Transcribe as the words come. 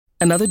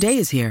Another day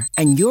is here,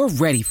 and you're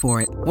ready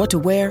for it. What to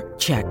wear?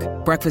 Check.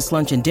 Breakfast,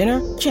 lunch, and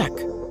dinner? Check.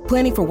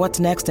 Planning for what's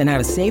next and how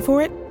to save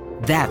for it?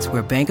 That's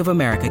where Bank of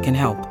America can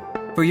help.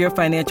 For your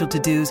financial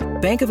to-dos,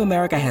 Bank of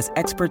America has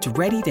experts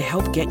ready to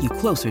help get you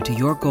closer to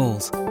your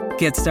goals.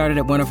 Get started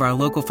at one of our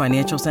local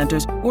financial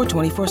centers or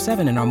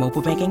 24/7 in our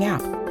mobile banking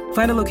app.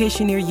 Find a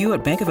location near you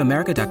at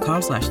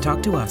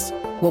bankofamerica.com/talktous.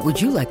 What would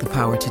you like the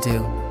power to do?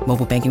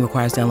 Mobile banking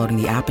requires downloading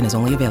the app and is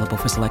only available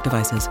for select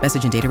devices.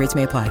 Message and data rates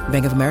may apply.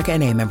 Bank of America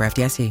N.A., member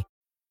FDIC.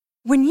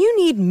 When you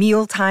need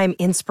mealtime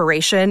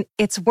inspiration,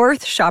 it's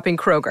worth shopping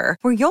Kroger,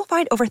 where you'll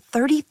find over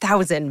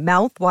 30,000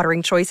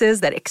 mouth-watering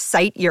choices that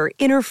excite your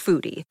inner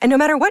foodie. And no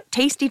matter what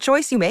tasty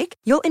choice you make,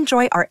 you'll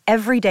enjoy our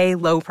everyday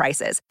low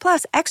prices,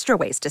 plus extra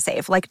ways to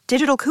save, like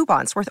digital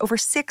coupons worth over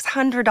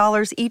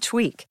 $600 each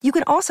week. You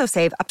can also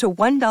save up to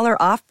 $1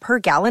 off per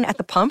gallon at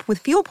the pump with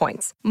fuel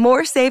points.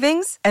 More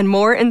savings and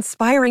more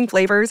inspiring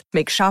flavors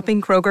make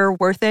shopping Kroger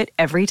worth it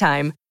every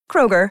time.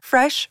 Kroger,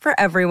 fresh for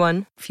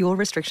everyone. Fuel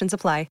restrictions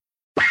apply.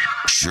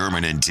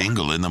 Sherman and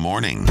Tingle in the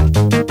morning.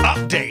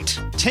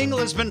 Update. Tingle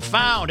has been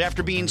found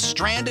after being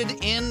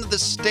stranded in the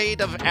state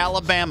of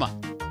Alabama.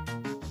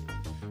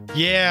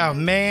 Yeah,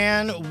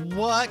 man,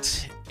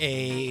 what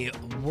a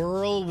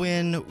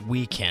whirlwind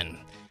weekend.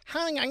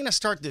 I'm going to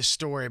start this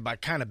story by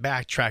kind of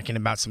backtracking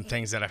about some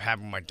things that have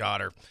happened with my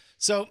daughter.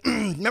 So,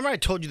 remember I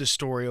told you the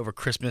story over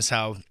Christmas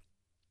how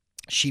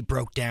she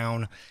broke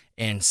down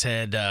and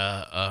said,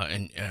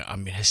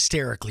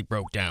 hysterically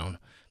broke down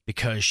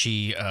because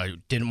she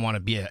didn't want to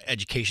be an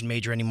education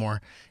major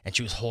anymore, and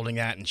she was holding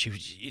that, and she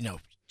was,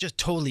 just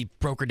totally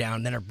broke her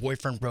down. Then her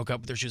boyfriend broke up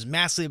with her. She was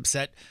massively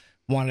upset,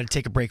 wanted to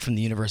take a break from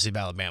the University of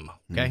Alabama,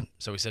 okay? Mm-hmm.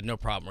 So we said, no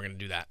problem, we're going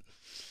to do that.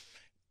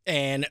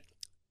 And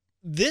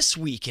this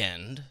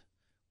weekend,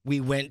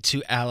 we went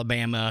to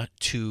Alabama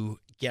to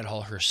get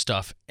all her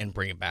stuff and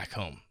bring it back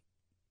home.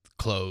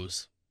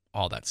 Clothes,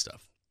 all that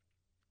stuff.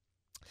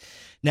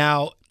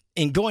 Now,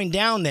 in going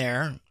down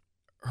there,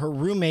 her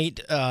roommate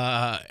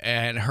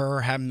and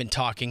her haven't been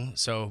talking,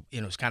 so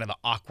it's kind of an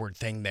awkward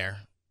thing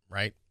there,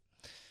 right?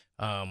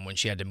 When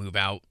she had to move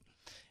out.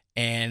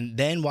 And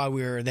then while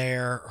we were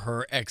there,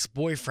 her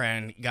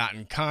ex-boyfriend got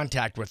in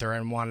contact with her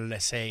and wanted to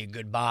say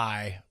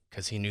goodbye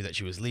because he knew that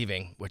she was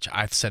leaving, which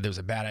I said it was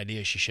a bad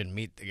idea. She shouldn't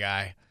meet the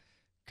guy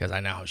because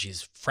I know how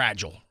she's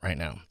fragile right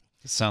now.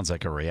 It sounds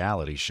like a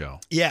reality show.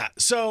 Yeah,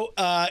 so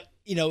I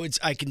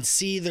can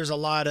see there's a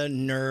lot of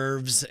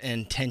nerves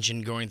and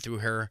tension going through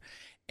her.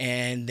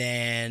 And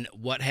then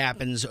what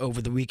happens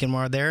over the weekend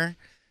while there?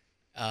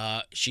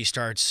 She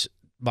starts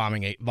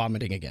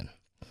vomiting again.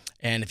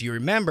 And if you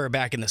remember,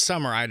 back in the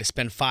summer, I had to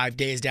spend 5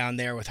 days down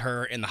there with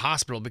her in the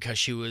hospital because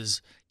she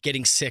was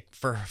getting sick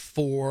for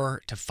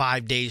 4 to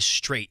 5 days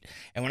straight.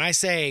 And when I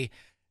say,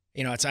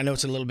 I know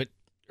it's a little bit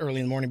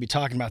early in the morning to be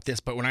talking about this,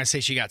 but when I say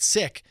she got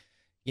sick,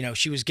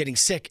 she was getting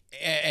sick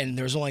and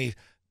there was only,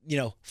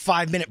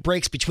 5-minute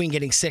breaks between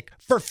getting sick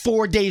for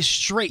 4 days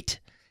straight.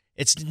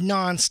 It's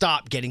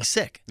nonstop getting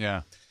sick.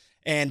 Yeah.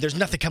 And there's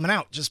nothing coming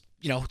out. Just,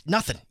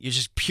 nothing. You're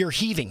just pure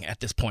heaving at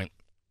this point.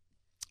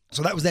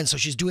 So that was then. So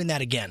she's doing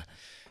that again.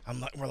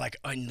 We're like,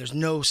 there's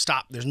no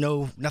stop. There's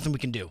nothing we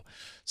can do.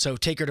 So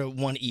take her to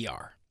one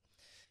ER.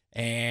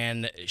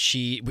 And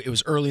it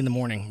was early in the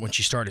morning when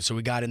she started. So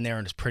we got in there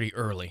and it's pretty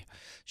early.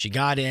 She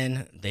got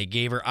in. They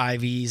gave her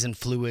IVs and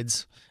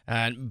fluids.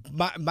 And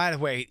by the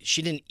way,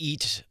 she didn't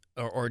eat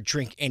or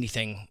drink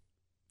anything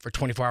for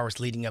 24 hours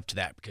leading up to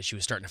that because she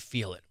was starting to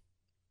feel it.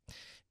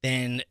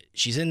 Then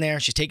she's in there.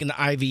 She's taking the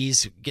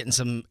IVs, getting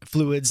some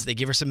fluids. They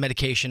give her some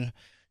medication.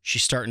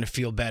 She's starting to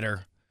feel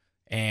better,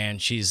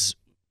 and she's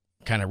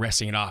kind of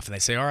resting it off. And they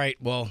say, all right,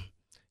 well,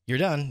 you're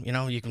done.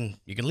 You can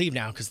leave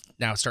now because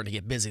now it's starting to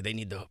get busy. They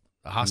need the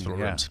hospital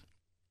rooms.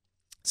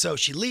 So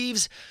she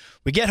leaves.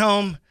 We get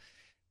home.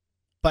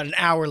 But an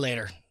hour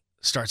later,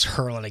 starts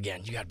hurling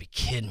again. You got to be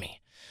kidding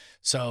me.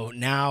 So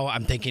now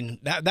I'm thinking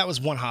that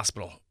was one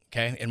hospital,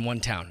 okay, in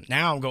one town.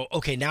 Now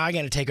now I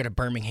got to take her to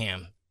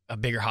Birmingham, a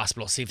bigger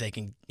hospital, see if they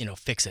can,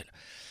 fix it.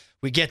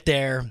 We get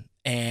there,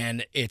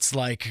 and it's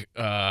like,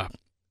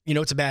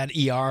 it's a bad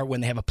ER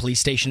when they have a police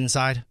station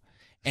inside,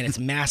 and it's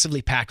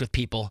massively packed with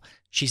people.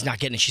 She's not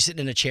getting it. She's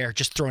sitting in a chair,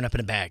 just throwing up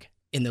in a bag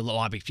in the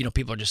lobby.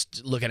 People are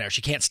just looking at her.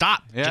 She can't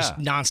stop, just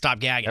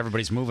nonstop gagging.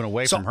 Everybody's moving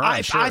away from her,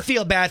 I'm sure. I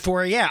feel bad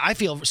for her. Yeah, I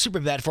feel super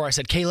bad for her. I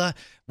said, Kayla,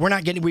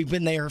 we've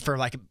been there for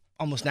like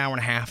almost an hour and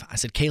a half. I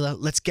said, Kayla,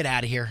 let's get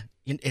out of here.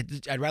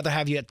 I'd rather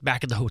have you at the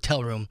back of the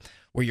hotel room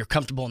where you're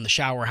comfortable in the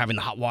shower having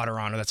the hot water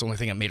on her. That's the only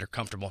thing that made her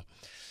comfortable.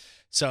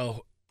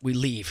 So we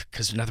leave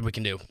because there's nothing we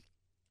can do.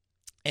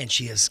 And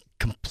she is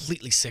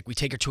completely sick. We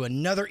take her to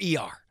another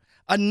ER.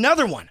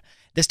 Another one.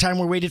 This time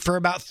we waited for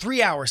about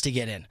 3 hours to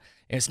get in.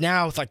 And it's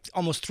like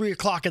almost 3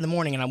 o'clock in the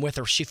morning and I'm with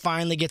her. She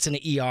finally gets in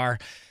the ER.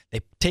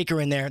 They take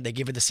her in there. They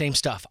give her the same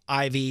stuff.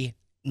 IV,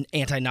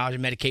 anti-nausea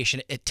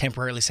medication. It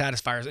temporarily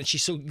satisfies her. And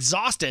she's so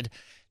exhausted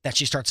that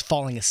she starts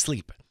falling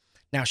asleep.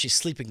 Now she's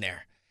sleeping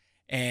there.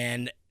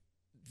 And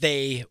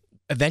they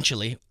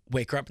eventually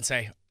wake her up and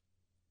say,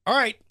 all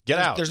right, get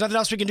out. There's nothing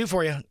else we can do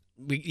for you.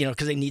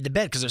 because they need the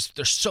bed because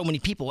there's so many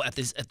people at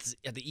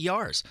the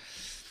ERs.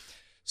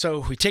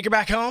 So we take her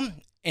back home,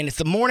 and it's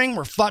the morning.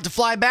 We're about to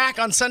fly back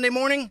on Sunday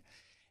morning,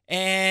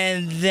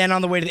 and then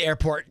on the way to the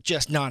airport,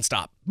 just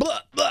nonstop.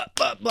 Blah, blah,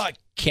 blah, blah.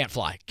 Can't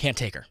fly. Can't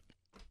take her.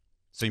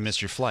 So you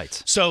missed your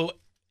flights. So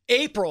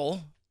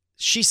April,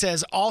 she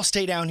says, I'll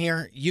stay down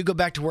here. You go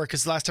back to work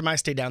because the last time I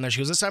stayed down there, she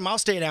goes, this time I'll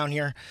stay down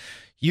here.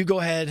 You go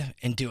ahead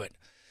and do it.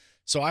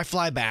 So I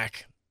fly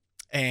back,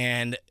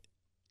 and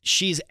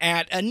she's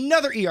at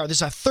another ER. This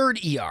is a third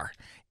ER.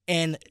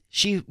 And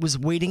she was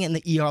waiting in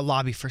the ER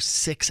lobby for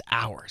 6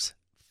 hours.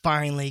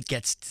 Finally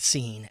gets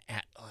seen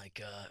at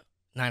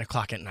 9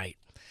 o'clock at night.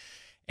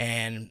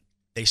 And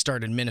they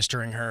started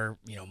administering her,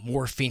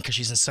 morphine because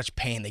she's in such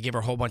pain. They gave her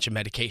a whole bunch of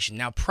medication.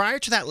 Now, prior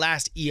to that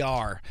last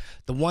ER,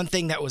 the one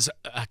thing that was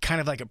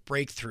kind of like a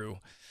breakthrough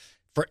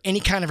for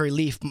any kind of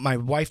relief, my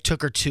wife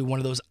took her to one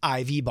of those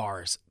IV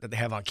bars that they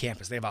have on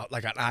campus. They have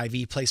like an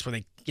IV place where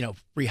they,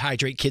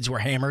 rehydrate kids who are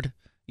hammered.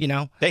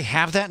 They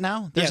have that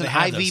now? There's an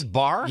IV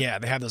bar? Yeah,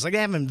 they have those. Like they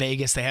have them in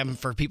Vegas. They have them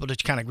for people to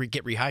kind of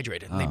get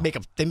rehydrated. And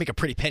they make a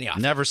pretty penny off.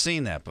 Never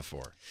seen that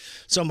before.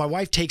 So my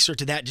wife takes her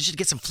to that just to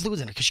get some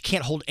fluids in her because she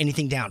can't hold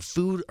anything down,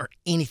 food or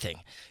anything.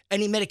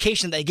 Any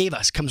medication they gave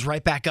us comes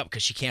right back up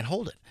because she can't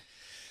hold it.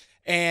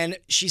 And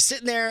she's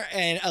sitting there,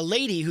 and a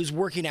lady who's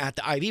working at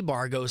the IV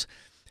bar goes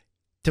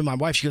to my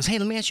wife. She goes, "Hey,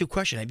 let me ask you a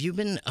question.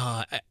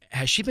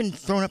 Has she been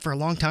thrown up for a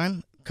long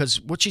time?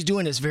 Because what she's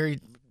doing is very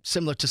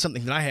similar to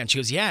something that I had." And she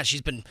goes, "Yeah, she's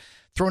been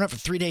thrown up for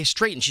 3 days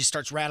straight." And she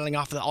starts rattling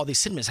off all these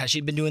symptoms. "Has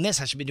she been doing this?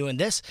 Has she been doing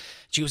this?"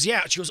 She goes,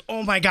 "Yeah." She goes,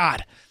 "Oh my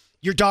God,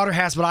 your daughter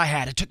has what I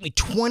had. It took me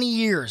 20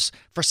 years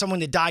for someone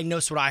to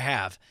diagnose what I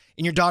have.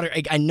 And your daughter,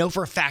 I know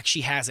for a fact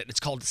she has it. It's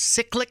called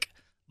cyclic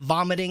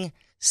vomiting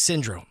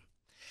syndrome.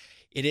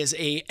 It is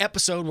a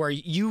episode where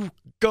you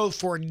go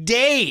for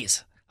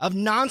days of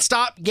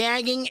nonstop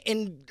gagging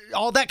and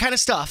all that kind of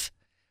stuff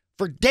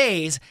for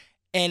days.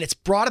 And it's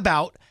brought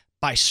about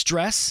by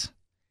stress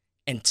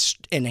and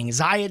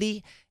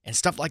anxiety and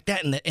stuff like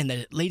that." And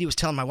the lady was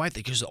telling my wife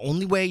that because the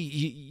only way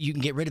you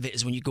can get rid of it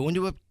is when you go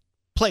into a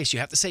place, you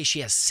have to say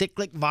she has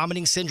cyclic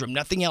vomiting syndrome,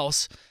 nothing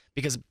else,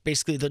 because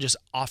basically they'll just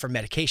offer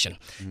medication.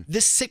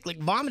 This cyclic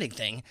vomiting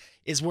thing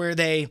is where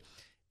they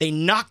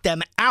knock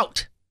them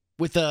out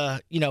with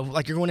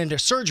like you're going into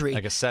surgery.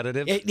 Like a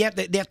sedative?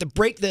 They have to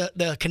break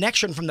the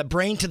connection from the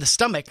brain to the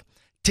stomach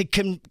to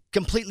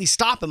completely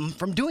stop them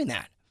from doing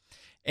that.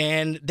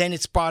 And then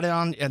it's brought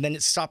on, and then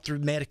it's stopped through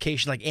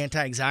medication like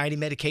anti-anxiety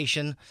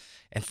medication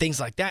and things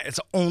like that. It's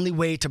the only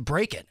way to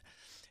break it.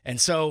 And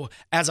so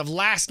as of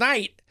last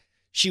night,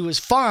 she was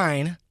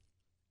fine.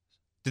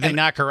 Did they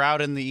knock her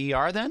out in the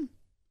ER then?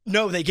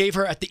 No, they gave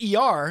her at the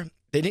ER.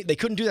 They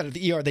couldn't do that at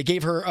the ER. They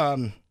gave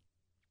her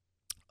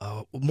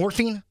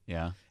morphine.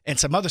 Yeah. And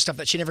some other stuff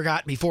that she never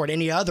got before at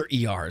any other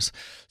ERs.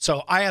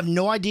 So I have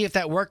no idea if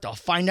that worked. I'll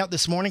find out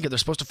this morning because they're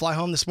supposed to fly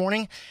home this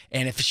morning.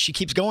 And if she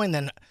keeps going,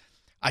 then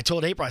I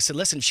told April, I said,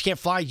 "Listen, if she can't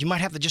fly, you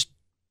might have to just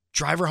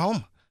drive her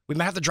home. We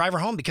might have to drive her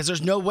home because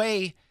there's no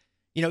way,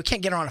 you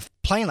can't get her on a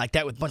plane like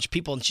that with a bunch of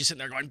people." And she's sitting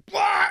there going,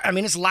 "What?" I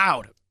mean, it's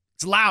loud.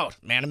 It's loud,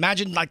 man.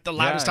 Imagine like the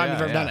loudest time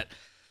you've ever done it.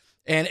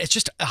 And it's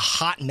just a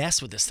hot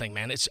mess with this thing,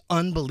 man. It's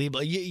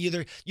unbelievable.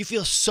 You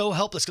feel so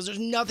helpless because there's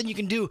nothing you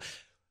can do.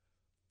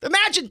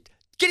 Imagine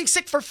getting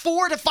sick for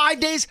 4 to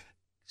 5 days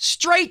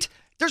straight.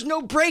 There's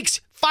no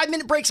breaks,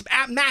 5-minute breaks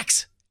at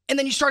max. And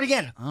then you start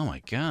again. Oh,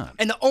 my God.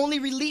 And the only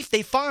relief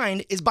they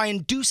find is by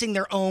inducing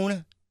their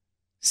own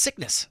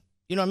sickness.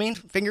 You know what I mean?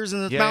 Fingers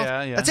in the mouth.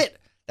 Yeah. That's it.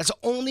 That's the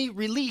only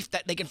relief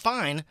that they can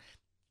find.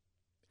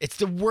 It's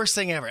the worst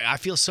thing ever. I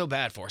feel so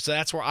bad for her. So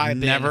that's where I've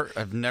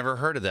never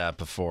heard of that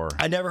before.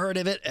 I never heard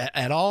of it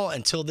at all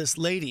until this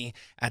lady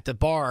at the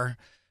bar,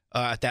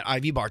 at that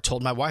IV bar,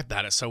 told my wife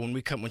about it. So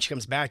when she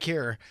comes back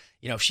here,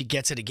 if she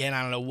gets it again,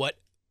 I don't know what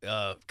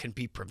can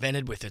be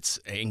prevented with its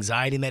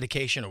anxiety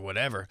medication or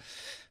whatever.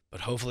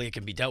 But hopefully it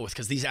can be dealt with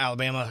because these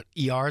Alabama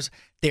ERs,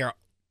 they are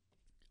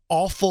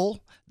all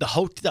full.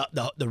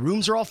 The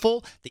rooms are all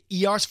full. The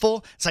ER's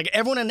full. It's like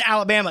everyone in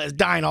Alabama is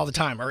dying all the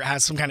time or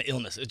has some kind of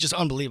illness. It's just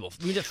unbelievable.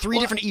 We have 3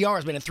 different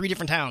ERs, been in 3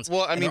 different towns.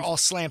 Well, I mean, they're all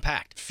slam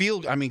packed.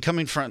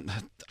 Coming from,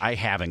 I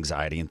have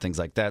anxiety and things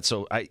like that,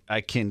 so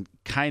I can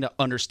kind of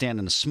understand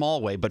in a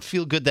small way, but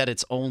feel good that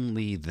it's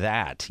only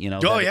that,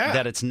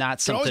 that it's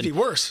not something always be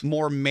worse.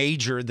 More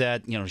major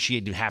that,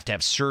 she'd have to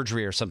have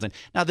surgery or something.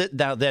 Now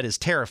that is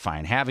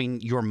terrifying.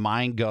 Having your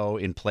mind go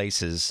in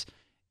places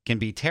can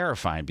be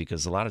terrifying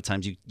because a lot of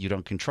times you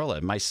don't control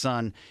it. My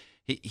son,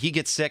 he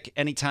gets sick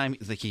anytime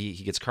he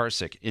gets car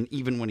sick, and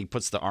even when he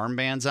puts the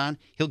armbands on,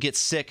 he'll get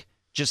sick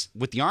just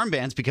with the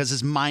armbands because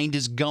his mind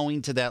is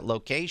going to that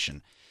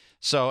location.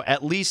 So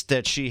at least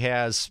that she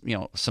has,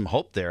 some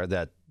hope there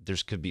that there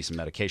could be some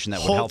medication that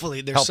would help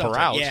her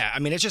out. Yeah, I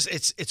mean,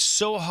 it's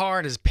so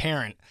hard as a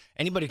parent.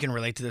 Anybody can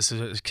relate to this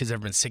as kids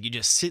ever been sick. You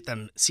just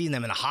seeing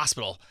them in a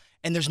hospital,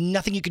 and there's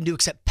nothing you can do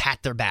except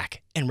pat their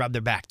back and rub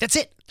their back. That's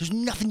it. There's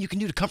nothing you can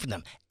do to comfort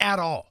them at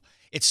all.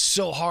 It's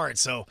so hard.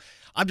 So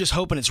I'm just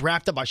hoping it's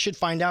wrapped up. I should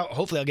find out.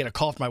 Hopefully I'll get a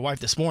call from my wife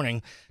this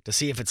morning to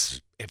see if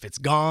if it's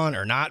gone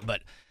or not,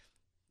 but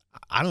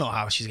I don't know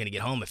how she's going to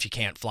get home if she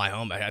can't fly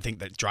home. I think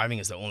that driving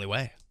is the only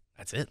way.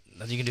 That's it.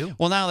 Nothing you can do.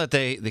 Well, now that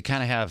they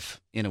kind of have,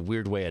 in a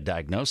weird way, a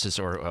diagnosis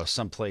or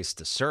some place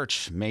to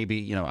search,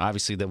 maybe,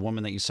 obviously the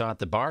woman that you saw at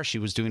the bar, she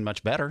was doing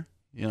much better,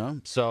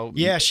 so.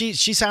 Yeah, she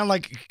sounded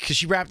like, because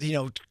she got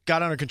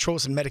under control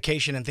with some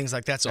medication and things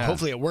like that. So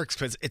hopefully it works,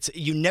 because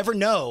you never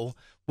know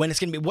when it's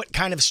going to be, what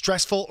kind of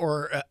stressful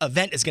or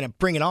event is going to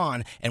bring it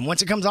on. And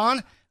once it comes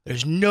on,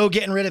 there's no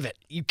getting rid of it.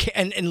 You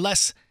can't,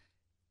 unless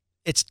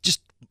it's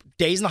just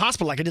days in the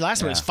hospital like I did last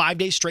time. It was 5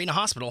 days straight in the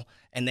hospital,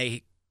 and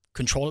they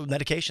control it with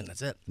medication.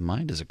 That's it.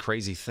 Mind is a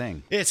crazy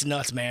thing. It's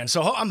nuts, man.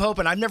 So I'm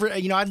hoping. I've never,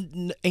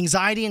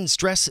 anxiety and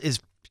stress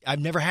I've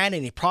never had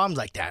any problems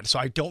like that, so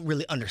I don't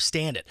really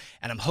understand it.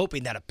 And I'm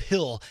hoping that a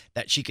pill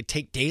that she could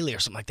take daily or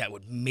something like that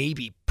would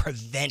maybe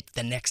prevent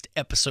the next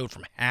episode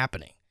from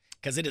happening,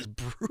 because it is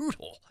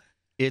brutal.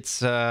 It's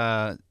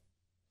the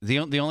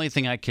only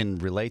thing I can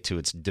relate to.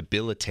 It's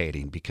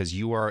debilitating, because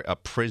you are a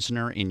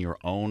prisoner in your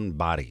own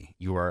body.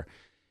 You are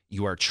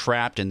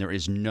trapped, and there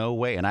is no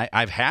way. And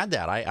I've had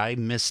that. I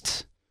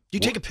missed. Do you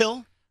take a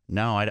pill?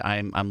 No,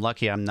 I'm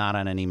lucky I'm not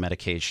on any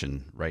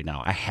medication right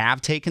now. I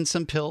have taken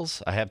some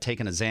pills. I have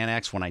taken a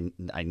Xanax when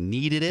I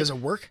needed it. Does it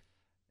work?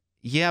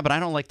 Yeah, but I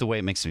don't like the way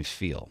it makes me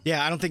feel.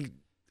 Yeah, I don't think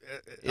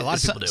a lot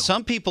of people do.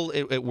 Some people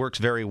it works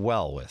very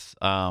well with.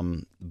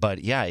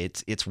 But yeah,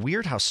 it's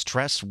weird how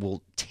stress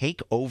will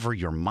take over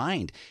your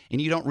mind, and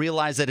you don't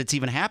realize that it's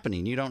even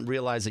happening. You don't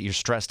realize that you're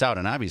stressed out.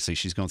 And obviously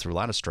she's going through a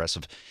lot of stress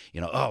of,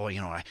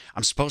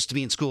 I'm supposed to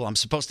be in school. I'm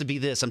supposed to be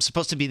this. I'm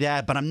supposed to be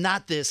that, but I'm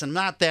not this. I'm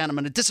not that. I'm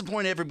going to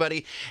disappoint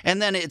everybody.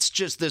 And then it's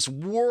just this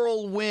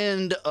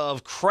whirlwind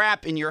of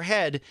crap in your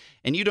head,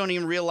 and you don't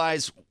even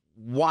realize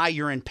why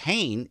you're in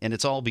pain. And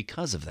it's all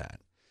because of that.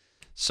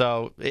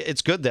 So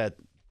it's good that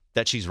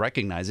she's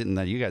recognizing it, and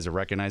that you guys are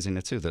recognizing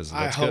it too. That's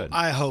good.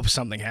 I hope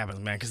something happens,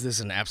 man, because this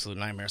is an absolute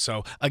nightmare.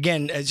 So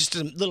again, just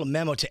a little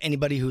memo to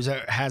anybody who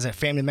has a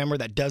family member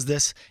that does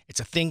this. It's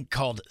a thing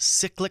called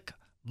cyclic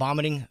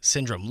vomiting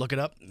syndrome. Look it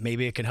up.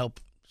 Maybe it could help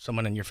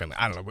someone in your family.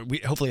 I don't know.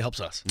 Hopefully it helps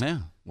us. Yeah.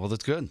 Well,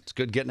 that's good. It's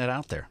good getting it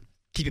out there.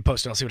 Keep it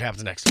posted. I'll see what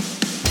happens next.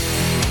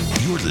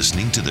 You're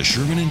listening to the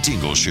Sherman and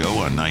Tingle Show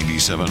on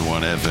 97.1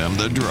 FM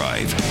The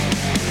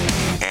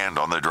Drive, and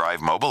on the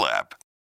Drive mobile app.